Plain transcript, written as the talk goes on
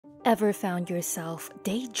Ever found yourself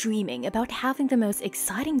daydreaming about having the most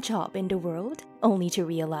exciting job in the world, only to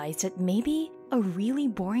realize that maybe a really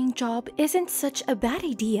boring job isn't such a bad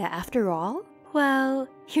idea after all? Well,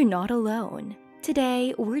 you're not alone.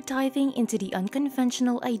 Today, we're diving into the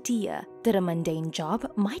unconventional idea that a mundane job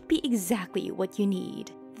might be exactly what you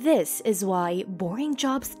need. This is why boring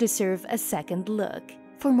jobs deserve a second look.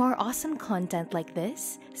 For more awesome content like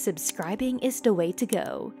this, subscribing is the way to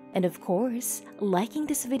go. And of course, liking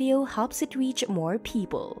this video helps it reach more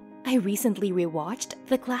people. I recently rewatched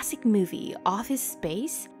the classic movie Office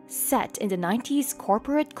Space, set in the 90s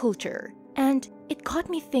corporate culture, and it got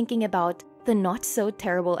me thinking about the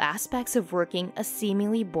not-so-terrible aspects of working a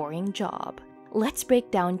seemingly boring job. Let's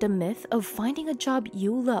break down the myth of finding a job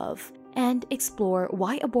you love and explore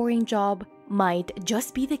why a boring job might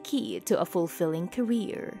just be the key to a fulfilling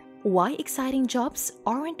career. Why exciting jobs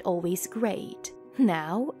aren't always great.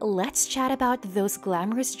 Now, let's chat about those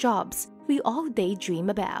glamorous jobs we all daydream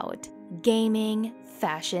about. Gaming,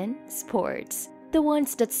 fashion, sports. The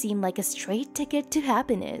ones that seem like a straight ticket to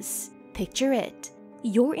happiness. Picture it.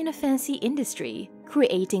 You're in a fancy industry,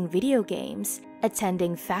 creating video games,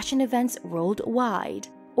 attending fashion events worldwide,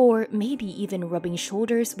 or maybe even rubbing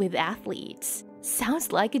shoulders with athletes.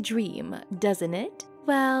 Sounds like a dream, doesn't it?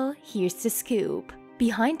 Well, here's the scoop.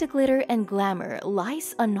 Behind the glitter and glamour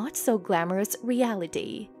lies a not-so-glamorous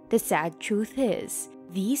reality. The sad truth is,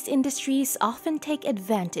 these industries often take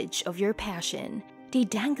advantage of your passion. They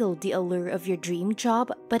dangle the allure of your dream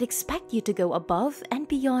job but expect you to go above and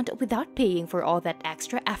beyond without paying for all that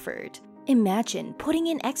extra effort. Imagine putting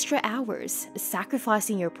in extra hours,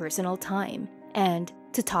 sacrificing your personal time, and,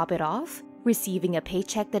 to top it off, receiving a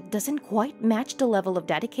paycheck that doesn't quite match the level of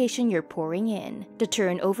dedication you're pouring in. The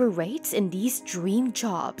turnover rates in these dream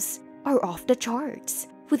jobs are off the charts,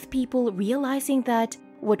 with people realizing that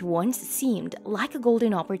what once seemed like a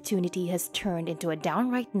golden opportunity has turned into a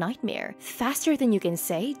downright nightmare faster than you can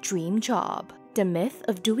say dream job. The myth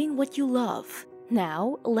of doing what you love.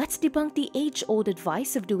 Now, let's debunk the age-old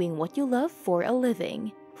advice of doing what you love for a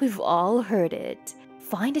living. We've all heard it.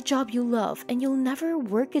 Find a job you love and you'll never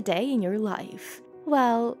work a day in your life.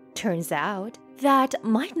 Well, turns out that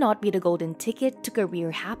might not be the golden ticket to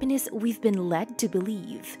career happiness we've been led to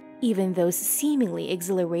believe. Even those seemingly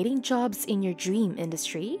exhilarating jobs in your dream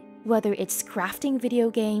industry, whether it's crafting video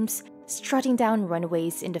games, strutting down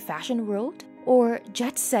runways in the fashion world, or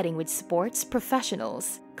jet-setting with sports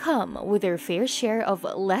professionals, come with their fair share of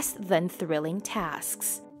less than thrilling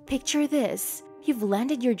tasks. Picture this. You've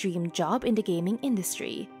landed your dream job in the gaming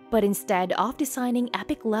industry, but instead of designing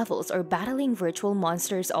epic levels or battling virtual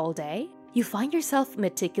monsters all day, you find yourself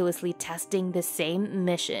meticulously testing the same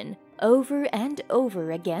mission over and over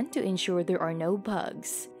again to ensure there are no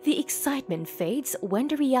bugs. The excitement fades when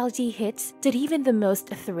the reality hits that even the most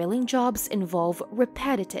thrilling jobs involve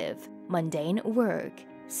repetitive, mundane work.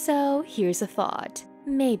 So here's a thought.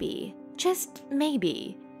 Maybe, just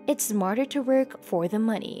maybe, it's smarter to work for the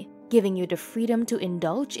money, giving you the freedom to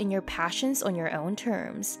indulge in your passions on your own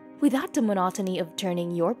terms, without the monotony of turning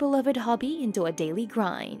your beloved hobby into a daily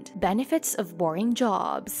grind. Benefits of boring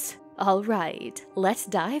jobs. Alright, let's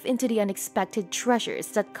dive into the unexpected treasures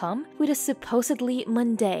that come with a supposedly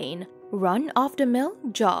mundane, run-of-the-mill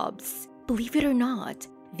jobs. Believe it or not,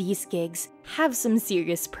 these gigs have some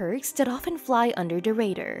serious perks that often fly under the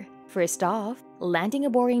radar. First off, landing a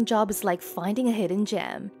boring job is like finding a hidden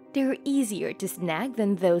gem. They're easier to snag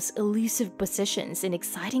than those elusive positions in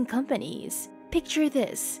exciting companies. Picture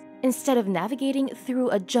this. Instead of navigating through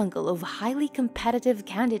a jungle of highly competitive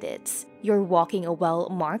candidates, you're walking a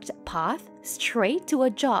well-marked path straight to a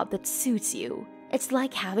job that suits you. It's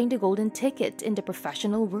like having the golden ticket in the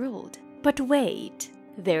professional world. But wait,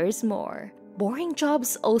 there's more. Boring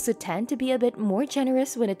jobs also tend to be a bit more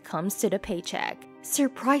generous when it comes to the paycheck.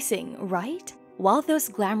 Surprising, right? While those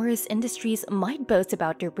glamorous industries might boast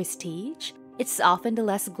about their prestige, it's often the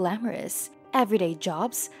less glamorous, everyday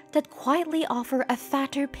jobs that quietly offer a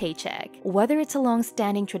fatter paycheck. Whether it's a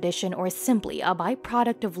long-standing tradition or simply a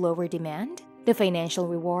byproduct of lower demand, the financial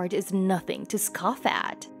reward is nothing to scoff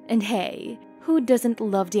at. And hey, who doesn't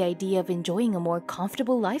love the idea of enjoying a more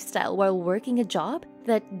comfortable lifestyle while working a job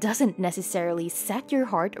that doesn't necessarily set your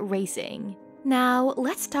heart racing? Now,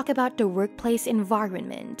 let's talk about the workplace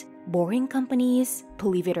environment. Boring companies,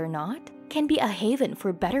 believe it or not, can be a haven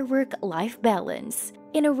for better work-life balance.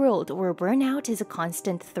 In a world where burnout is a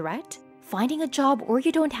constant threat, finding a job where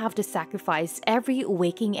you don't have to sacrifice every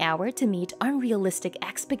waking hour to meet unrealistic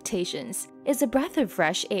expectations is a breath of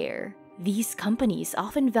fresh air. These companies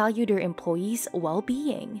often value their employees'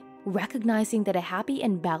 well-being, recognizing that a happy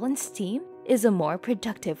and balanced team is a more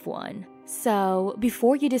productive one. So,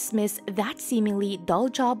 before you dismiss that seemingly dull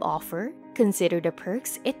job offer, consider the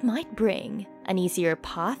perks it might bring: an easier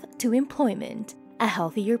path to employment, a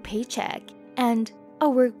healthier paycheck, and a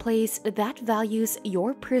workplace that values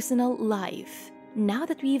your personal life. Now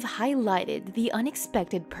that we've highlighted the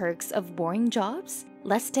unexpected perks of boring jobs,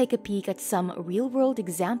 let's take a peek at some real-world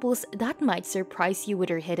examples that might surprise you with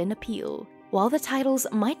their hidden appeal. While the titles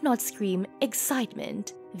might not scream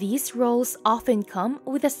excitement, these roles often come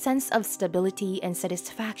with a sense of stability and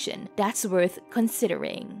satisfaction that's worth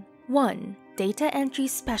considering. 1. Data Entry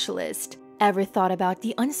Specialist. Ever thought about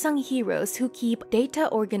the unsung heroes who keep data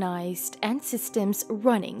organized and systems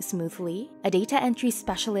running smoothly? A data entry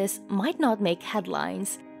specialist might not make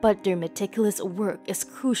headlines, but their meticulous work is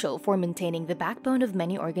crucial for maintaining the backbone of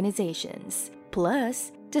many organizations.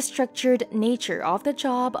 Plus, the structured nature of the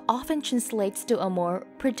job often translates to a more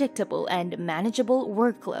predictable and manageable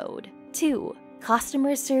workload. 2.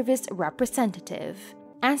 Customer Service Representative.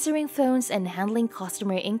 Answering phones and handling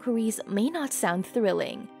customer inquiries may not sound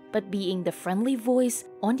thrilling, but being the friendly voice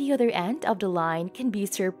on the other end of the line can be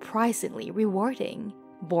surprisingly rewarding.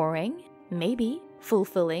 Boring? Maybe.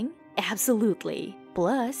 Fulfilling? Absolutely.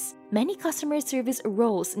 Plus, many customer service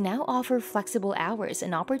roles now offer flexible hours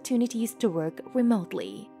and opportunities to work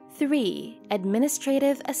remotely. 3.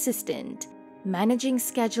 Administrative Assistant. Managing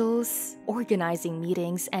schedules, organizing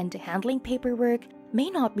meetings, and handling paperwork may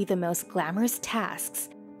not be the most glamorous tasks,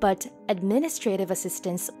 but administrative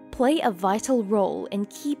assistants play a vital role in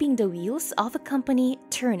keeping the wheels of a company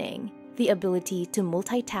turning. The ability to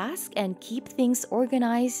multitask and keep things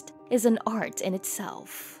organized is an art in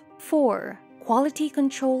itself. 4. Quality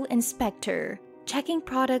Control Inspector. Checking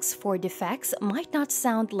products for defects might not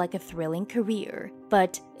sound like a thrilling career,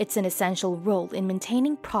 but it's an essential role in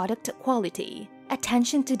maintaining product quality.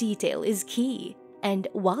 Attention to detail is key, and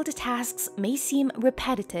while the tasks may seem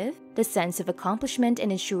repetitive, the sense of accomplishment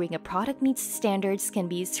in ensuring a product meets standards can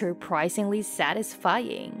be surprisingly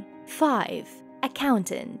satisfying. 5.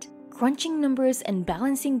 Accountant. Crunching numbers and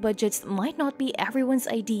balancing budgets might not be everyone's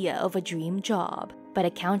idea of a dream job, but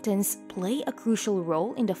accountants play a crucial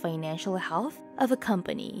role in the financial health of a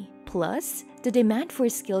company. Plus, the demand for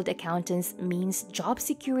skilled accountants means job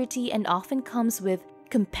security and often comes with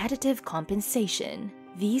competitive compensation.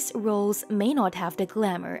 These roles may not have the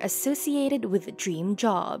glamour associated with dream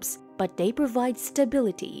jobs, but they provide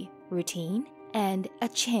stability, routine, and a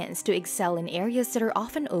chance to excel in areas that are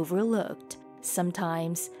often overlooked.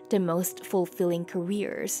 Sometimes, the most fulfilling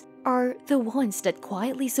careers are the ones that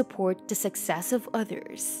quietly support the success of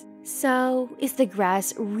others. So, is the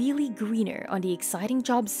grass really greener on the exciting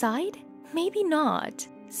job side? Maybe not.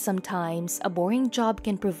 Sometimes, a boring job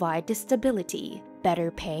can provide the stability,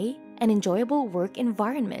 better pay, and enjoyable work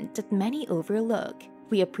environment that many overlook.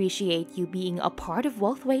 We appreciate you being a part of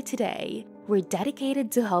Wealthway today. We're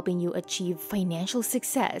dedicated to helping you achieve financial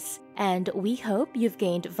success, and we hope you've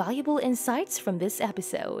gained valuable insights from this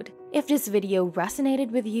episode. If this video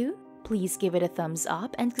resonated with you, please give it a thumbs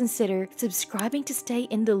up and consider subscribing to stay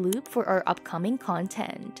in the loop for our upcoming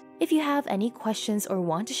content. If you have any questions or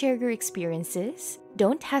want to share your experiences,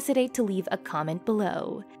 don't hesitate to leave a comment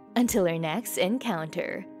below. Until our next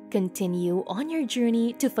encounter, continue on your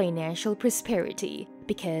journey to financial prosperity,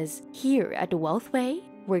 because here at the Wealthway,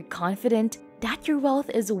 we're confident that your wealth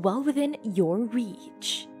is well within your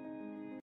reach.